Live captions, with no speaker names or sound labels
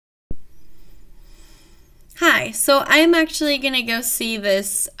Hi, so I'm actually gonna go see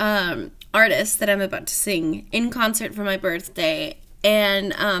this artist that I'm about to sing in concert for my birthday,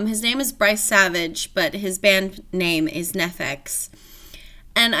 and his name is Bryce Savage, but his band name is Nefex.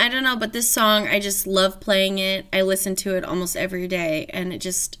 And I don't know, but this song, I just love playing it. I listen to it almost every day, and it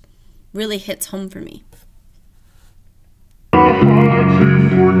just really hits home for me.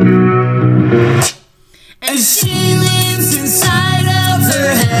 And she lives inside of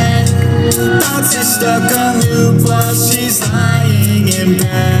her head. Thoughts are stuck on loop while she's lying in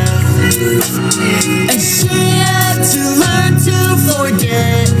bed. And she had to learn to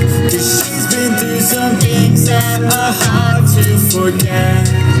forget, 'cause she's been through some things that are hard to forget.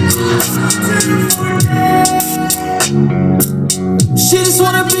 She just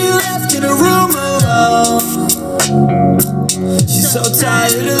wanna be left in a room alone. She's so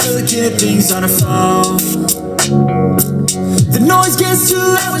tired of looking at things on her phone. The noise gets too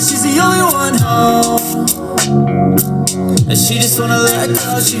loud when she's the only one home. And she just wanna let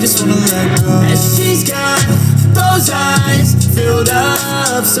go, she just wanna let go. And she's got those eyes filled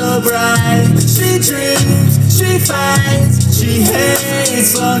up so bright. She dreams, she fights, she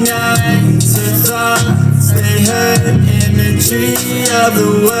hates long nights. Her thoughts, they hurt, imagery of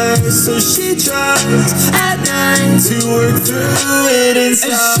the worst. So she tries at night to work through it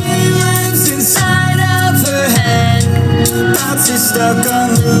inside. And she lives inside of her head. Thoughts are stuck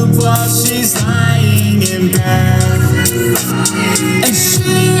on loop while she's lying in bed. And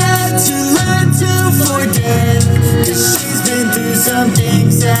she had to learn to forget, 'cause she's been through some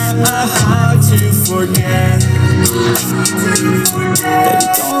things that are hard to forget. Baby,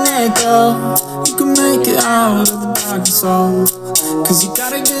 don't let go, you can make it out of the darkness all. 'Cause you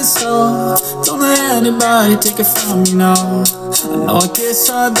got a good soul, don't let anybody take it from you, no. I know it gets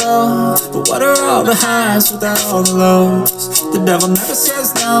hard though, but what are all the highs without all the lows? The devil never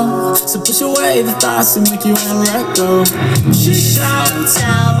says no, so push away the thoughts that make you wanna let go. She shouts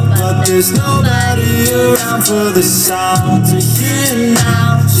out, but there's nobody around for the sound to hear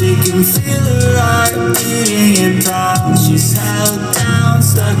now. She can feel her heart beating and proud. She's held down,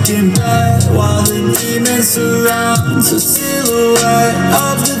 stuck in bed while the demons surround. So silhouette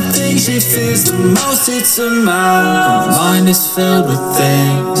of the thing she fears the most, it's a mouth. Her mind is filled with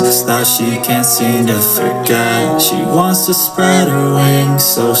things that she can't seem to forget. She wants to spread her wings,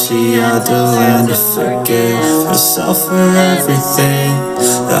 so she had to learn to forgive herself for everything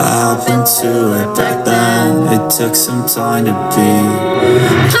that happened to her back then. It took some time to be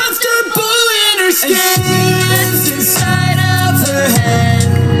comfortable in her skin. And she lives inside of her head.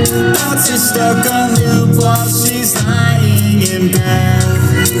 Thoughts are stuck on loop while she's lying in bed.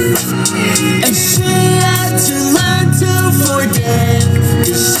 And she had to learn to forget,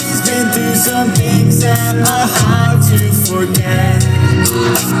 'cause she's been through some things that are hard to forget.